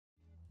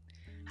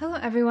Hello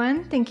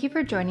everyone, thank you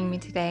for joining me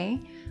today.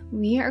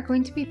 We are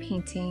going to be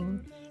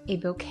painting a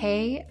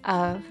bouquet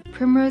of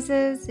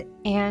primroses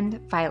and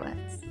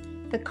violets.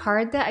 The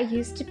card that I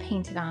used to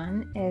paint it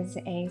on is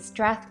a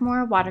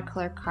Strathmore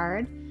watercolor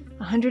card,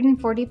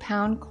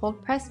 140-pound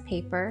cold pressed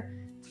paper,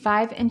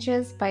 5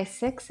 inches by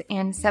 6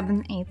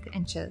 7/8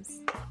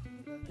 inches.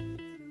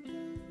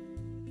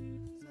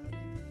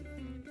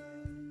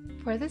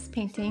 For this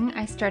painting,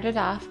 I started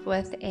off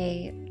with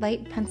a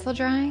light pencil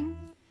drawing.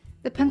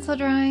 The pencil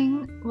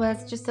drawing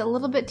was just a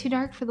little bit too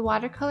dark for the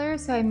watercolor,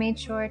 so I made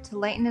sure to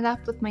lighten it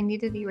up with my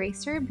kneaded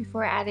eraser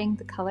before adding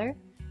the color.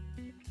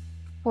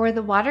 For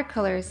the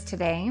watercolors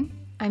today,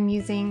 I'm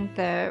using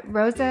the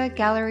Rosa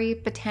Gallery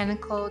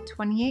Botanical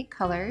 28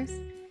 colors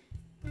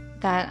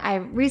that I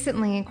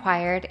recently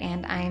acquired,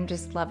 and I am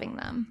just loving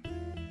them.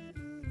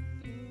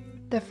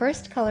 The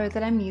first color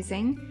that I'm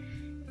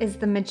using is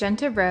the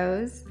Magenta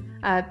Rose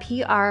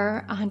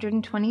PR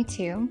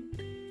 122.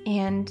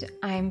 And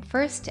I'm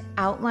first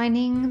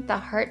outlining the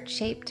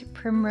heart-shaped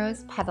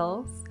primrose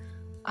petals,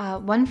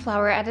 one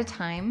flower at a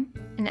time.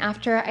 And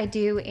after I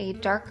do a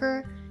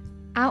darker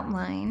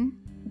outline,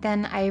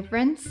 then I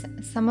rinse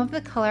some of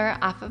the color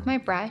off of my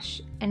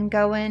brush and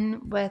go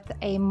in with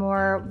a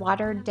more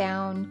watered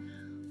down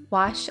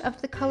wash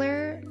of the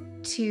color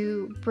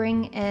to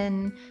bring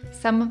in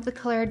some of the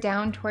color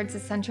down towards the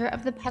center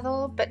of the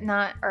petal, but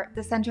not, or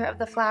the center of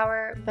the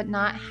flower, but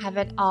not have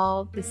it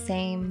all the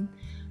same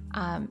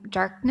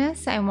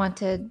darkness. I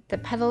wanted the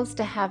petals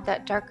to have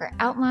that darker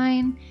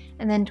outline,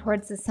 and then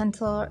towards the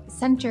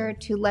center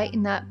to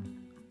lighten up,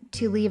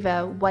 to leave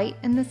a white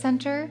in the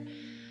center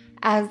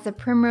as the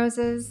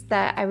primroses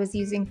that I was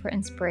using for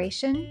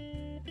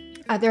inspiration.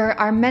 There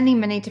are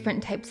many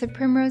different types of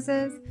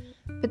primroses,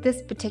 but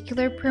this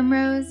particular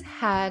primrose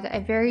had a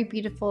very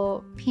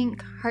beautiful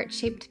pink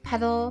heart-shaped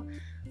petal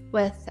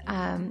with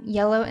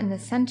yellow in the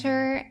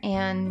center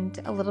and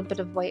a little bit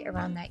of white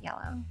around that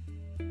yellow.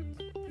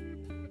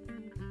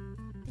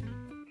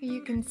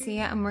 You can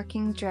see I'm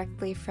working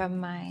directly from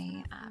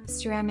my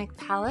ceramic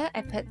palette.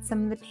 I put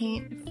some of the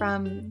paint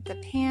from the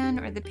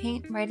pan or the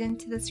paint right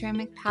into the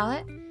ceramic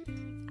palette,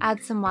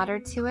 add some water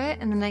to it,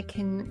 and then I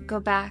can go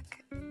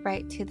back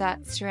right to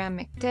that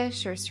ceramic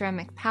dish or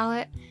ceramic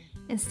palette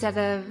instead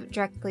of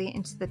directly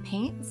into the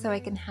paint, so I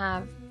can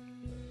have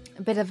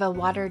a bit of a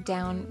watered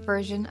down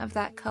version of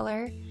that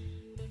color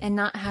and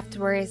not have to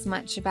worry as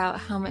much about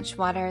how much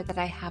water that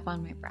I have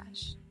on my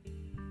brush.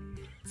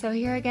 So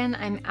here again,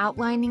 I'm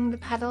outlining the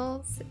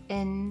petals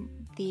in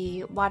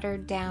the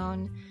watered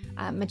down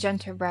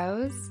magenta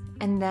rose,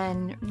 and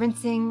then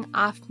rinsing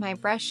off my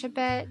brush a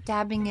bit,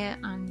 dabbing it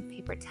on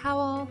paper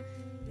towel,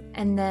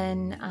 and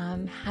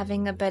then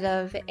having a bit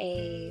of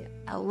a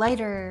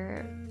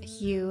lighter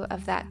hue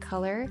of that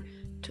color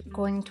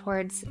going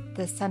towards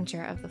the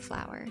center of the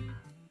flower.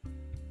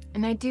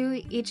 And I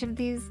do each of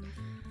these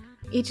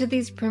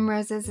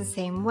primroses the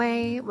same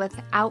way, with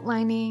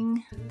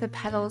outlining the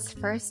petals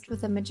first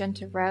with a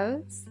magenta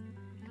rose,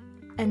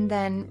 and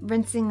then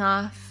rinsing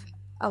off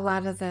a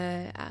lot of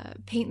the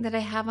paint that I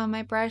have on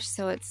my brush,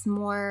 so it's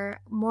more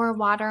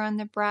water on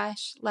the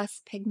brush,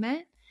 less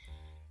pigment,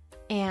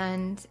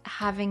 and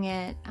having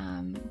it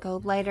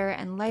go lighter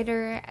and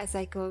lighter as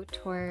I go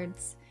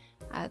towards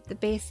the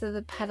base of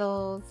the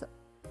petals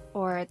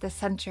or the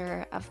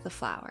center of the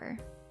flower.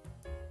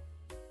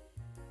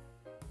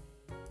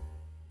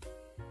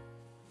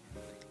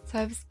 So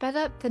I've sped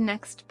up the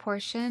next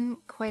portion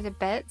quite a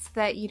bit so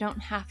that you don't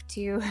have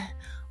to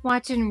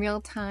watch in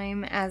real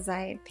time as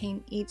I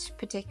paint each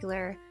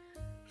particular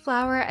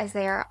flower, as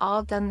they are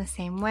all done the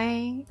same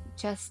way.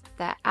 Just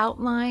the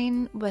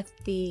outline with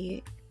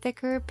the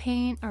thicker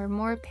paint or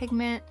more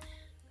pigment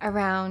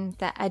around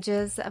the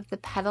edges of the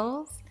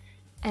petals,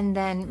 and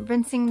then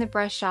rinsing the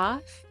brush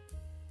off.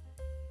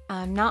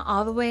 Not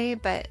all the way,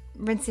 but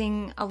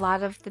rinsing a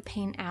lot of the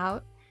paint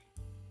out.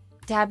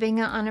 Dabbing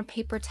it on a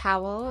paper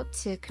towel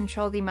to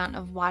control the amount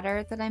of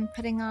water that I'm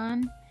putting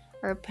on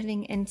or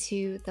putting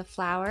into the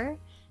flower,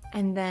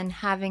 and then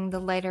having the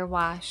lighter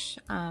wash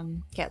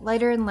get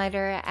lighter and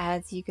lighter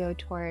as you go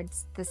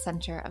towards the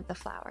center of the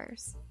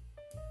flowers.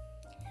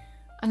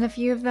 On a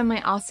few of them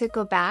I also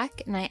go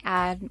back and I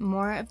add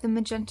more of the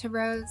magenta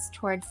rose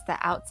towards the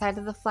outside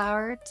of the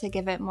flower to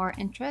give it more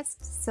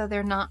interest, so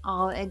they're not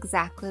all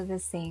exactly the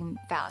same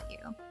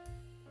value.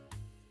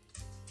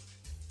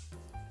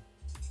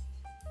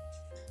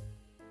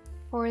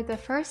 For the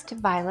first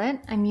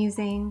violet, I'm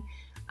using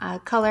a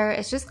color,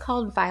 it's just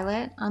called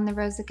Violet on the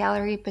Rosa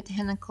Gallery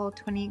Botanical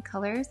 28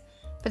 colors,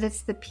 but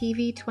it's the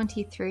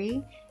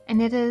PV23,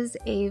 and it is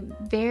a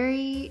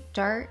very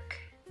dark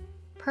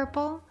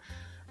purple.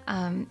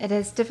 It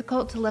is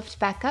difficult to lift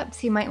back up,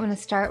 so you might want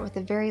to start with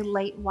a very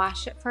light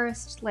wash at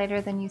first, lighter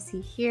than you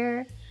see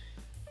here.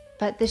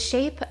 But the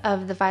shape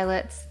of the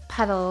violet's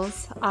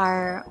petals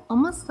are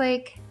almost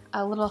like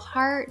a little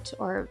heart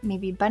or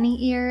maybe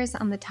bunny ears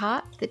on the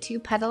top, the two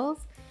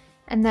petals,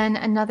 and then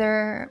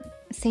another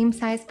same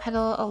size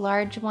petal, a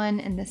large one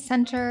in the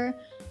center,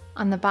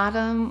 on the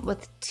bottom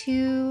with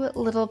 2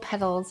 little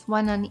petals,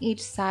 one on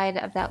each side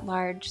of that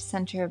large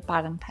center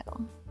bottom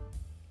petal.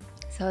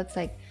 So it's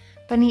like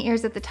bunny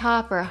ears at the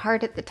top or a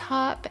heart at the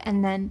top,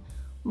 and then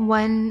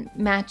one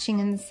matching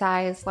in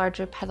size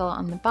larger petal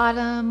on the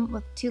bottom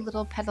with 2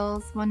 little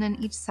petals, one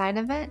on each side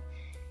of it.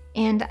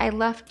 And I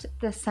left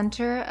the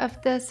center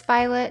of this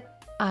violet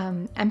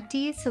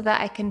empty so that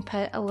I can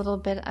put a little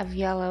bit of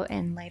yellow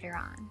in later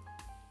on.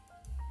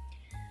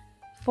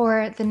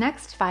 For the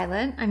next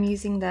violet, I'm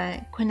using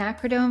the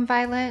quinacridone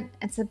violet.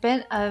 It's a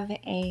bit of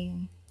a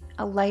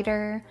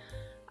lighter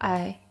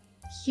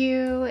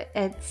hue.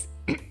 It's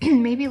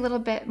maybe a little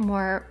bit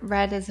more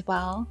red as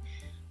well,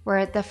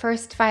 where the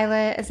first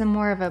violet is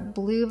more of a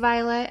blue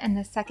violet and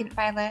the second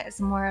violet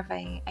is more of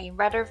a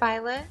redder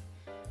violet.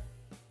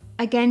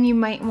 Again, you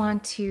might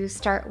want to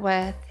start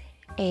with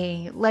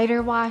a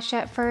lighter wash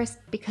at first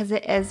because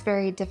it is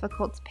very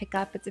difficult to pick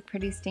up. It's a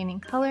pretty staining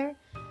color.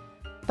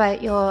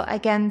 But you'll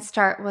again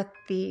start with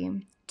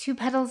the 2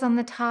 petals on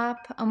the top,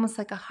 almost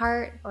like a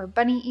heart or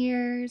bunny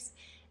ears,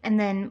 and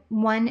then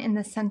one in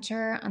the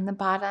center on the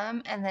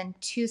bottom, and then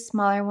 2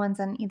 smaller ones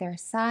on either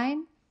side.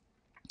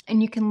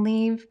 And you can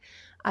leave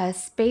a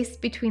space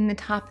between the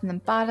top and the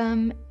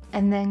bottom,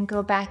 and then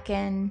go back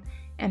in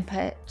and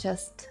put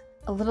just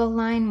a little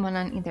line, one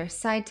on either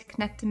side to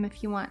connect them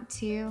if you want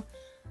to.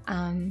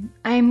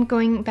 I'm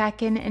going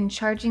back in and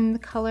charging the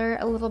color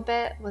a little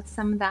bit with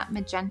some of that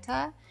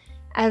magenta,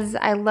 as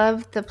I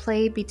love the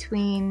play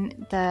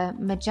between the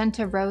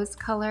magenta rose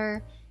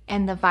color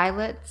and the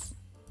violets.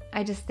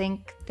 I just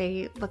think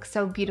they look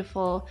so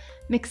beautiful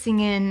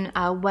mixing in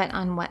wet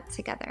on wet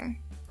together.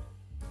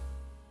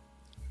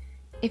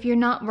 If you're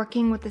not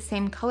working with the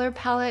same color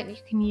palette,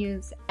 you can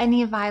use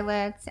any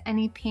violets,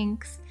 any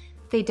pinks.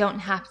 They don't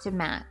have to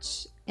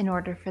match in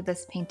order for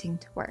this painting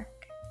to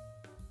work.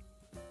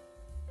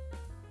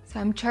 So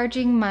I'm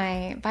charging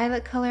my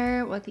violet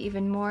color with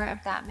even more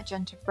of that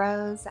magenta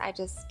rose. I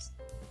just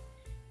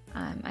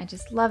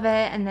love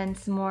it, and then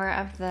some more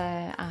of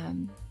the,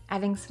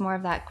 adding some more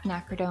of that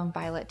quinacridone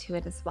violet to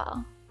it as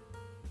well.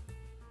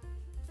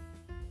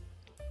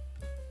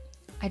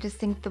 I just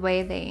think the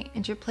way they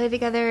interplay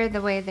together,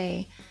 the way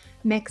they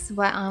mix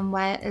wet on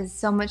wet is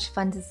so much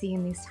fun to see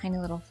in these tiny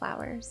little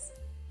flowers.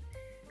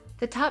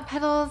 The top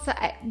petals,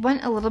 I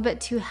went a little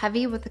bit too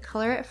heavy with the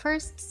color at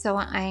first, so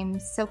I'm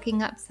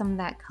soaking up some of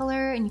that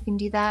color, and you can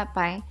do that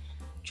by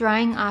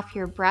drying off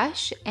your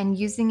brush and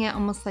using it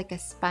almost like a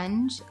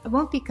sponge. It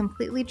won't be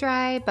completely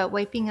dry, but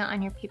wiping it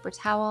on your paper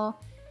towel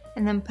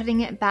and then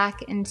putting it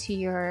back into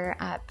your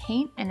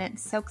paint, and it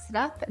soaks it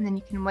up, and then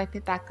you can wipe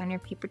it back on your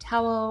paper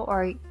towel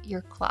or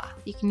your cloth.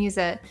 You can use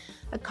a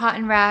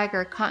cotton rag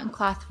or a cotton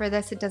cloth for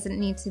this. It doesn't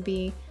need to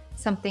be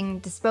something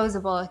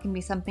disposable. It can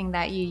be something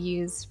that you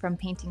use from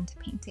painting to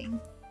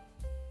painting.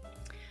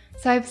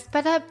 So I've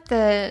sped up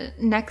the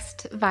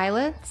next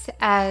violets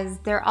as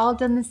they're all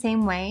done the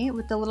same way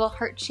with the little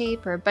heart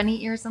shape or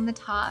bunny ears on the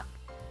top,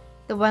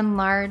 the one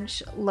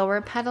large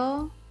lower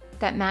petal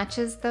that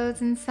matches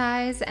those in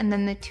size, and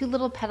then the 2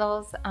 little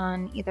petals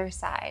on either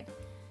side.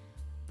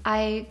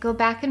 I go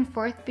back and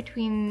forth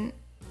between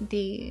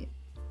the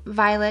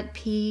violet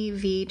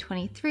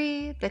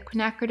PV23, the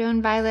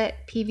quinacridone violet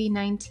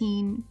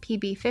PV19,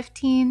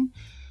 PB15,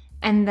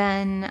 and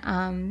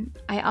then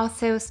I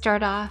also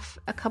start off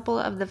a couple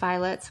of the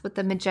violets with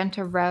the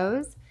magenta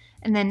rose,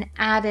 and then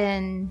add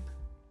in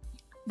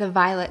the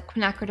violet,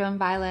 quinacridone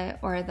violet,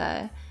 or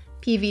the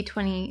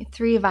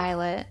PV23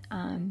 violet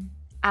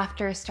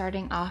after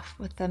starting off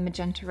with the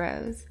magenta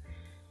rose.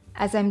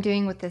 As I'm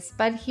doing with this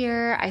bud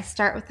here, I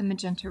start with the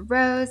magenta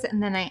rose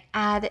and then I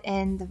add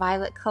in the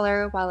violet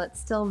color while it's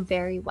still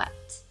very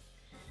wet.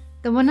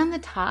 The one on the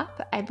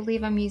top, I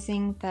believe I'm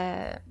using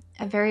a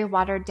very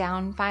watered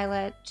down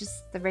violet,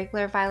 just the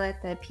regular violet,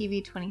 the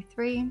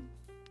PV23,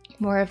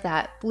 more of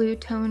that blue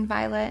tone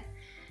violet.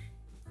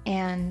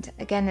 And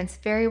again, it's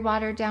very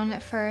watered down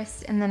at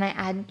first, and then I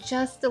add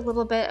just a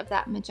little bit of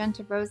that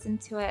magenta rose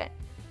into it.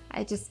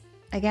 I just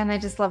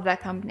love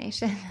that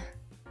combination.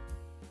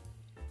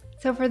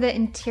 So for the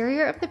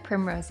interior of the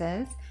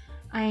primroses,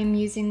 I'm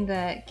using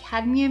the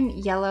cadmium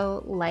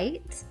yellow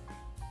light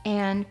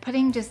and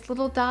putting just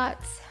little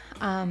dots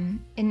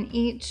in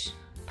each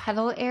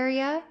petal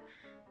area.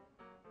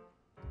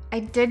 I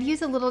did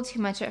use a little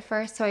too much at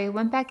first, so I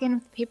went back in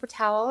with a paper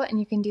towel, and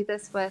you can do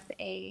this with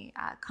a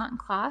cotton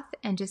cloth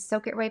and just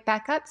soak it right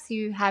back up so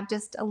you have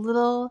just a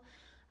little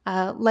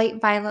light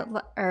violet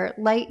or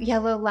light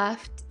yellow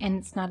left, and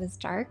it's not as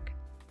dark.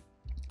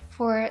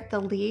 For the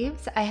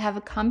leaves, I have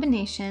a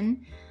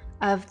combination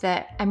of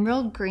the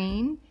emerald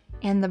green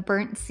and the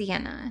burnt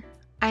sienna.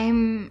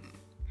 I'm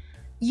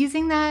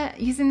using that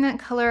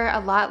color a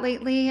lot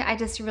lately. I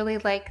just really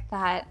like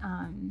that.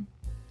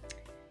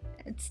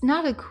 It's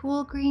not a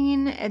cool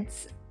green,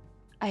 it's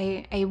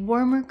a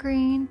warmer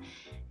green,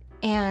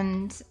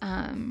 and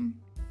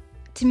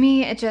to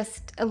me it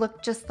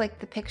looked just like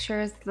the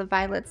pictures of the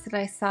violets that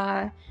I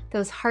saw,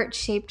 those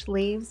heart-shaped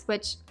leaves,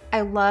 which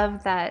I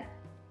love that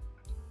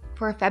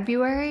for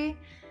February.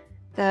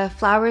 The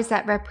flowers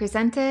that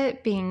represent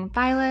it being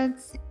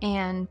violets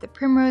and the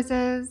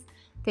primroses,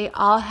 they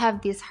all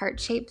have these heart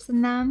shapes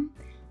in them.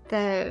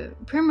 The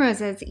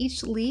primroses,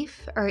 each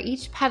leaf or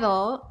each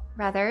petal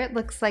rather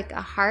looks like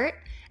a heart,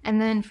 and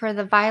then for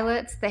the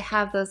violets they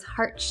have those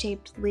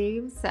heart-shaped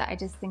leaves that I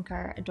just think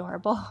are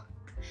adorable.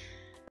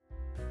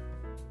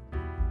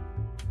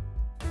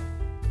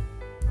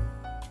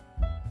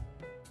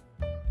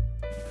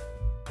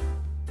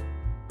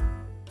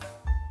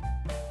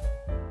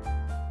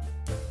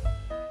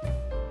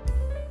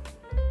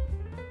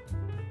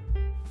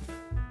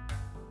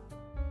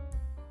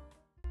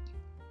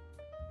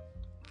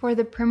 For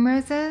the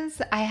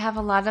primroses, I have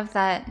a lot of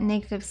that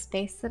negative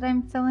space that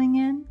I'm filling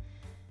in,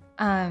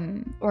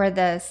 or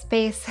the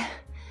space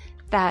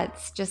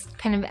that's just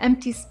kind of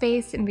empty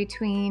space in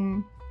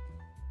between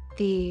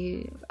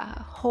the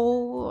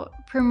whole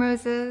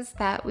primroses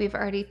that we've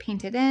already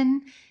painted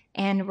in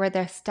and where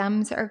their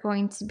stems are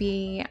going to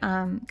be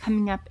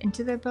coming up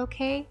into the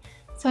bouquet.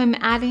 So I'm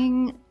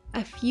adding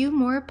a few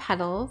more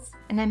petals,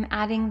 and I'm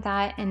adding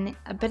that in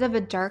a bit of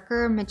a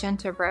darker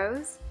magenta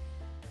rose,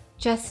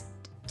 just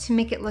to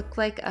make it look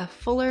like a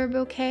fuller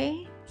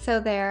bouquet.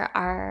 So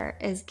there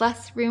is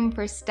less room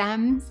for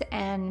stems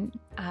and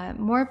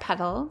more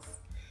petals.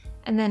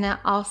 And then it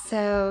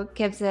also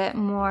gives it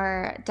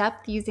more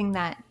depth using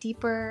that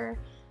deeper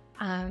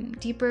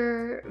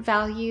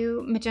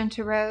value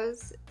magenta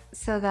rose,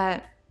 so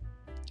that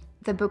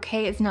the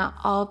bouquet is not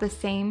all the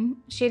same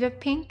shade of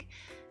pink,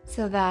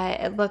 so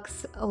that it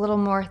looks a little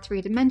more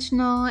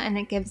three-dimensional and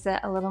it gives it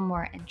a little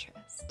more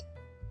interest.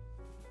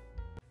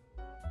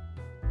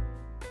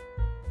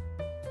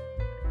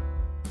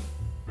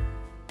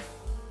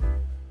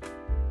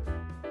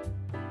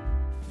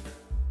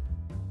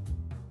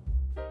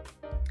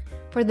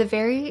 For the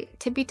very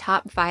tippy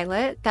top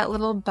violet, that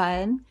little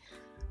bud,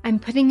 I'm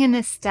putting in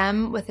a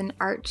stem with an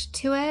arch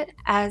to it,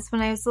 as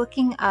when I was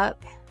looking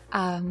up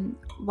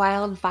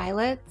wild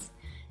violets,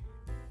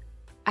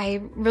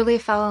 I really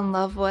fell in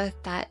love with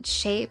that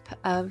shape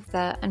of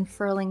the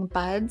unfurling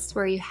buds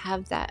where you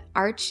have that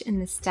arch in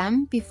the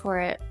stem before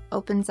it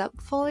opens up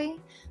fully.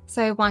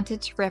 So I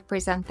wanted to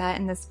represent that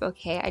in this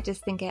bouquet. I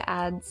just think it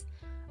adds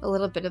a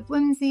little bit of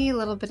whimsy, a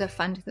little bit of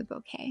fun to the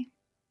bouquet.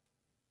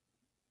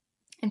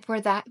 And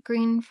for that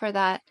green, for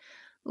that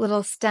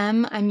little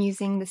stem, I'm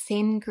using the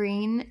same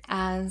green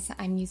as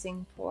I'm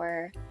using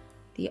for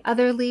the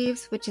other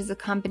leaves, which is a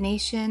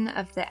combination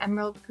of the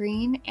emerald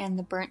green and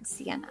the burnt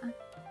sienna.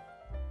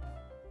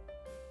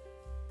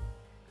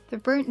 The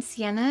burnt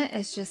sienna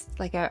is just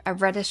like a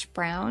reddish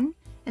brown,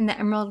 and the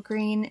emerald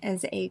green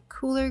is a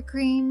cooler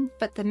green,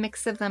 but the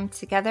mix of them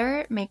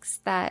together makes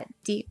that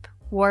deep,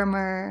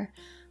 warmer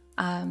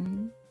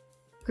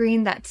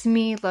green that to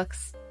me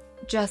looks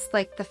just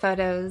like the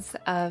photos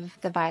of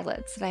the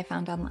violets that I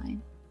found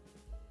online.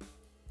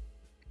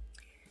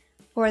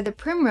 For the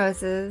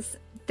primroses,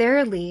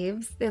 their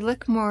leaves, they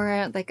look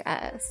more like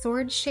a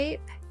sword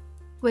shape,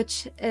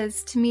 which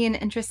is to me an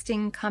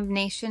interesting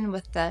combination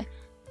with the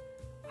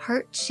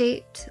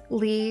heart-shaped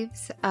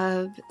leaves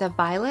of the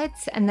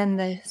violets and then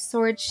the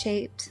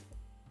sword-shaped,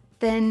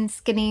 thin,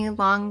 skinny,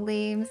 long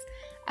leaves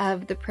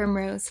of the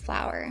primrose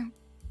flower.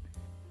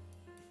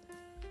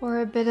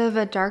 For a bit of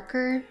a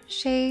darker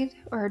shade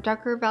or a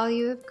darker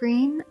value of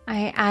green,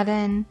 I add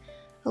in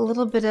a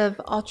little bit of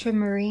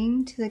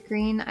ultramarine to the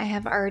green I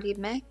have already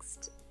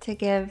mixed to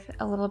give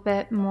a little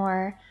bit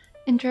more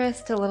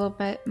interest, a little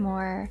bit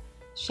more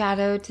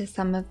shadow to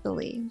some of the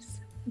leaves,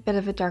 a bit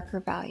of a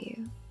darker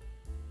value.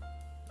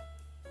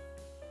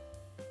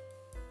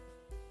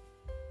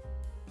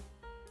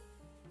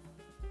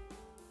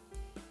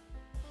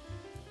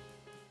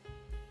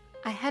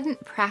 I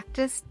hadn't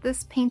practiced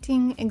this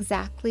painting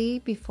exactly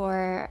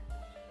before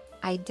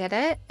I did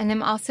it, and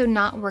I'm also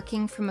not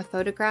working from a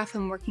photograph,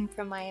 I'm working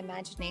from my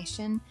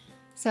imagination.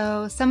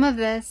 So some of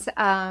this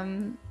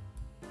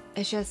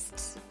is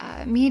just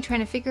me trying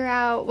to figure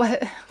out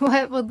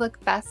what would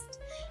look best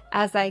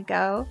as I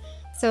go.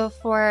 So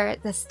for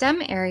the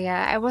stem area,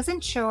 I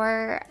wasn't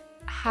sure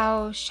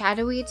how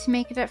shadowy to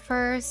make it at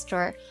first,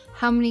 or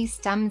how many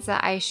stems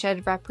that I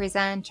should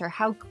represent, or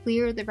how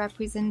clear the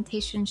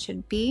representation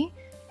should be.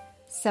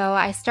 So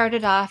I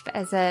started off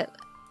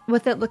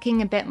with it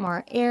looking a bit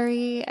more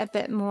airy, a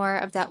bit more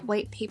of that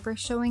white paper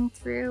showing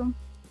through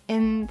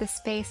in the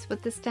space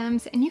with the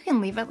stems, and you can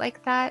leave it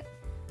like that.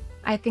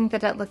 I think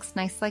that it looks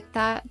nice like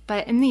that,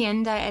 but in the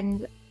end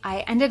I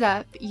ended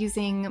up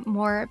using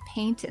more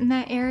paint in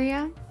that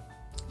area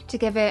to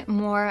give it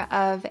more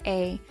of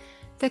a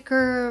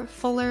thicker,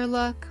 fuller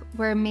look,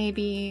 where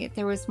maybe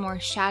there was more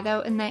shadow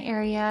in that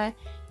area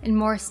and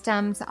more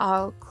stems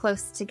all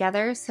close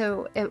together,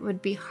 so it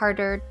would be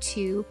harder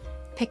to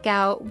pick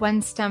out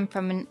one stem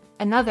from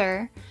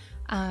another.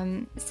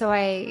 So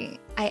I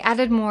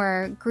added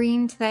more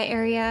green to that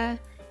area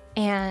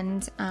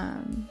and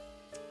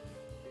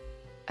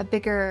a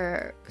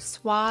bigger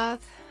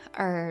swath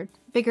or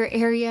bigger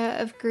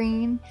area of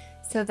green,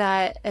 so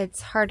that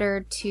it's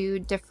harder to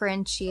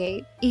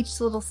differentiate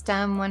each little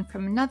stem one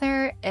from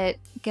another. It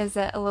gives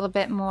it a little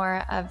bit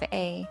more of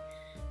a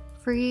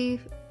free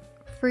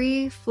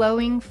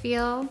flowing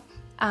feel,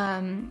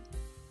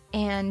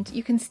 and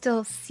you can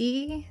still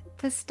see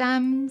the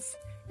stems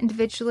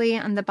individually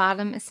on the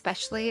bottom,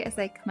 especially as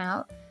they come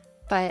out,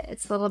 but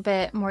it's a little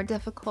bit more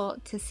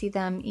difficult to see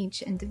them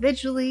each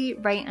individually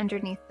right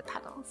underneath the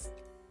petals.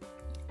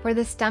 For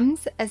the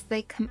stems, as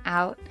they come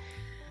out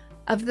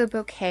of the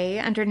bouquet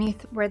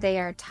underneath where they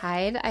are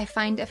tied, I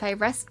find if I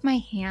rest my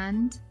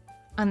hand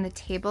on the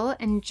table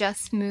and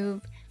just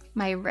move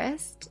my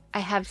wrist, I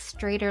have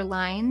straighter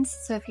lines.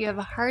 So if you have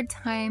a hard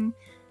time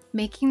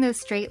making those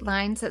straight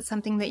lines, that's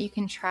something that you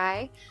can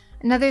try.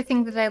 Another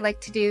thing that I like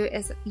to do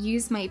is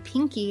use my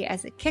pinky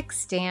as a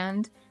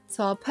kickstand.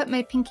 So I'll put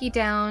my pinky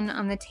down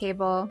on the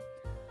table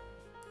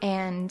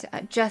and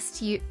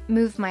just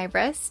move my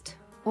wrist,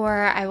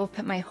 or I will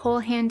put my whole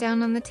hand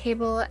down on the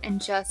table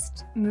and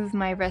just move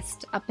my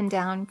wrist up and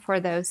down for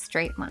those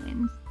straight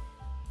lines.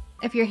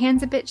 If your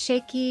hand's a bit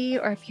shaky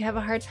or if you have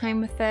a hard time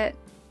with it,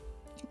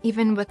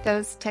 even with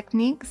those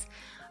techniques,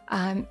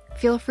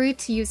 feel free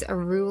to use a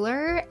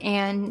ruler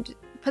and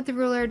put the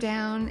ruler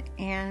down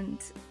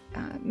and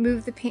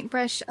move the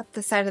paintbrush up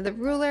the side of the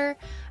ruler.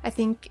 I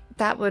think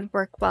that would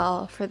work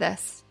well for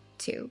this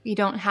too. You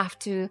don't have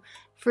to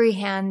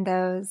freehand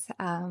those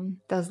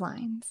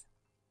lines.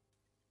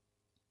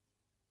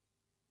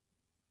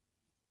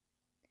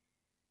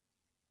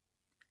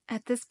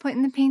 At this point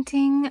in the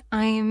painting,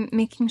 I'm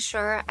making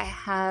sure I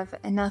have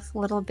enough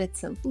little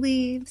bits of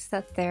leaves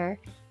that they're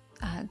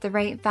the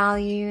right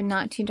value,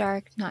 not too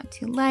dark, not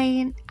too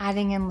light,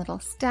 adding in little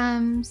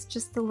stems,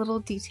 just the little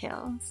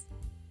details.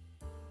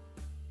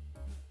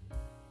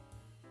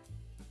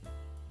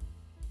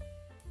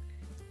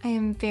 I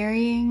am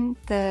varying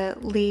the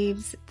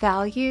leaves'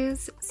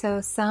 values, so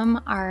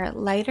some are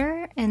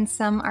lighter and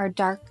some are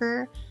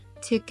darker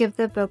to give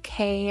the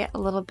bouquet a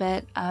little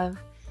bit of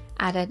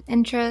added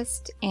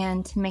interest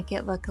and to make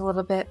it look a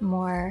little bit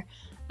more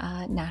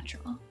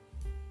natural.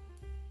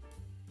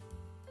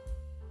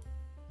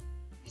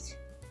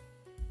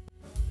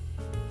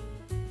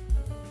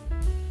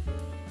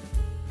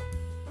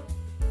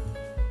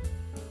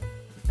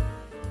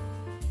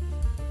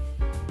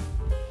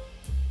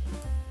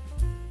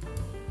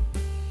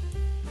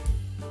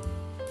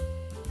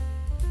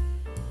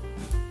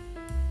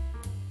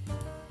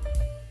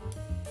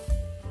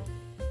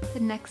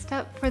 The next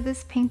step for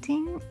this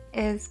painting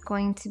is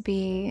going to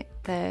be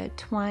the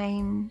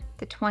twine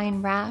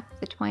wrap,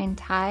 the twine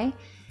tie.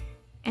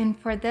 And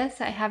for this,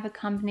 I have a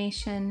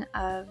combination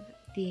of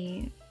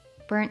the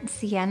burnt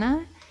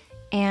sienna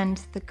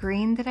and the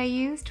green that I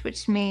used,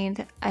 which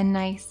made a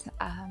nice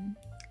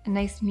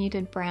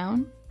muted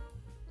brown.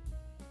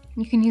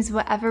 You can use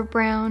whatever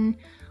brown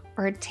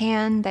or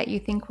tan that you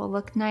think will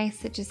look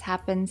nice. It just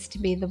happens to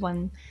be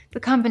the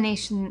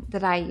combination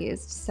that I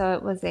used. So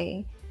it was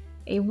a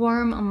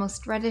warm,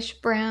 almost reddish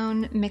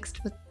brown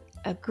mixed with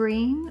a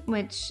green,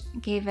 which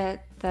gave it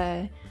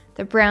the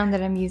brown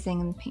that I'm using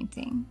in the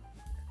painting.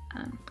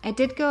 I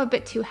did go a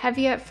bit too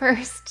heavy at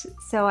first,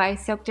 so I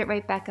soaked it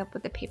right back up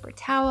with a paper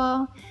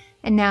towel,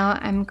 and now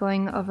I'm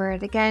going over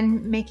it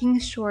again, making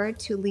sure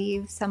to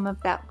leave some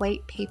of that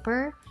white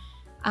paper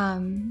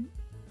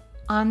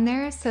on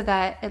there so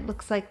that it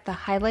looks like the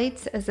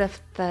highlights, as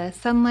if the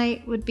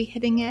sunlight would be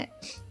hitting it.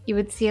 You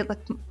would see it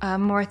look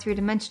more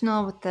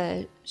three-dimensional with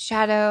the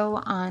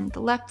shadow on the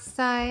left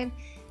side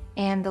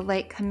and the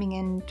light coming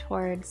in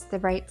towards the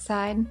right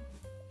side.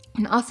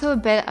 And also a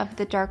bit of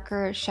the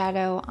darker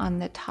shadow on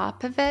the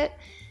top of it,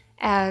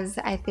 as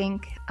I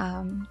think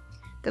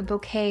the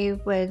bouquet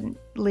would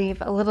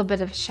leave a little bit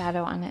of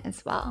shadow on it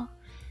as well.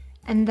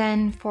 And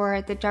then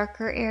for the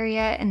darker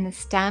area in the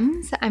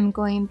stems, I'm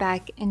going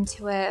back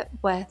into it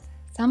with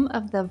some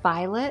of the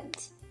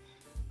violet,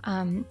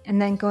 and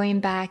then going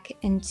back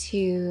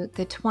into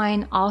the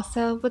twine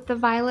also with the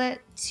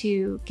violet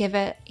to give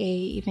it a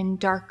even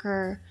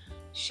darker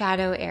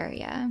shadow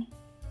area.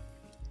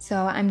 So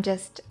I'm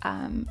just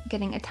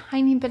getting a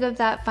tiny bit of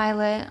that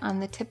violet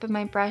on the tip of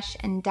my brush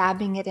and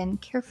dabbing it in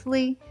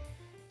carefully,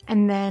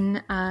 and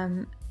then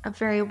a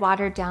very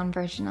watered down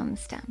version on the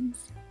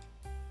stems.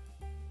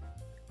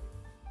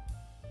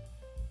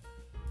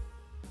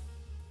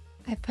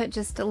 I put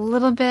just a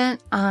little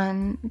bit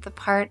on the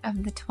part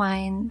of the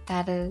twine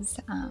that is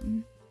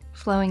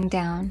flowing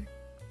down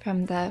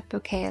from the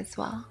bouquet as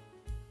well.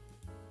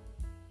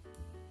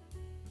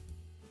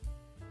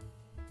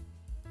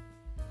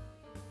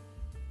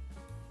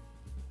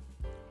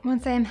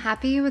 Once I am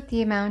happy with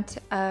the amount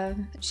of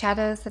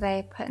shadows that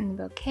I put in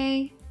the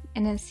bouquet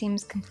and it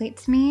seems complete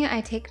to me,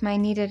 I take my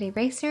kneaded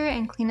eraser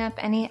and clean up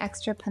any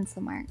extra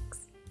pencil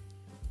marks.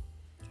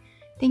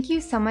 Thank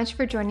you so much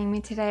for joining me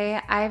today.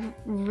 I've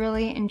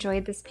really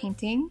enjoyed this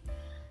painting.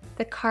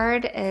 The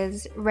card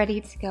is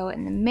ready to go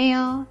in the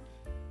mail,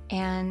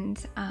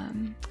 and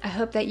I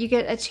hope that you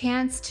get a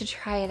chance to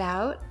try it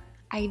out.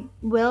 I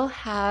will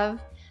have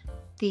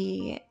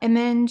the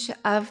image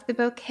of the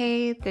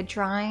bouquet, the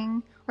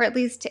drawing, or at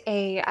least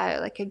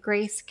like a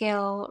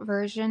grayscale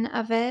version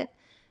of it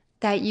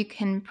that you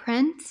can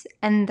print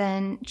and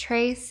then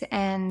trace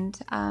and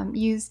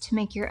use to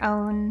make your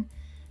own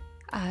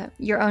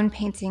your own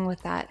painting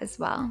with that as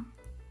well.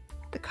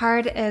 The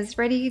card is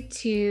ready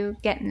to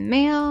get in the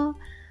mail,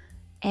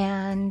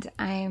 and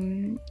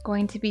I'm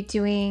going to be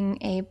doing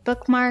a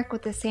bookmark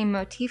with the same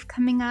motif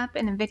coming up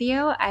in a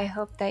video. I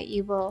hope that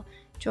you will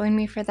join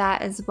me for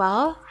that as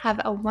well. Have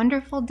a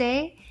wonderful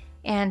day,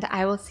 and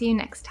I will see you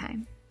next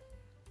time.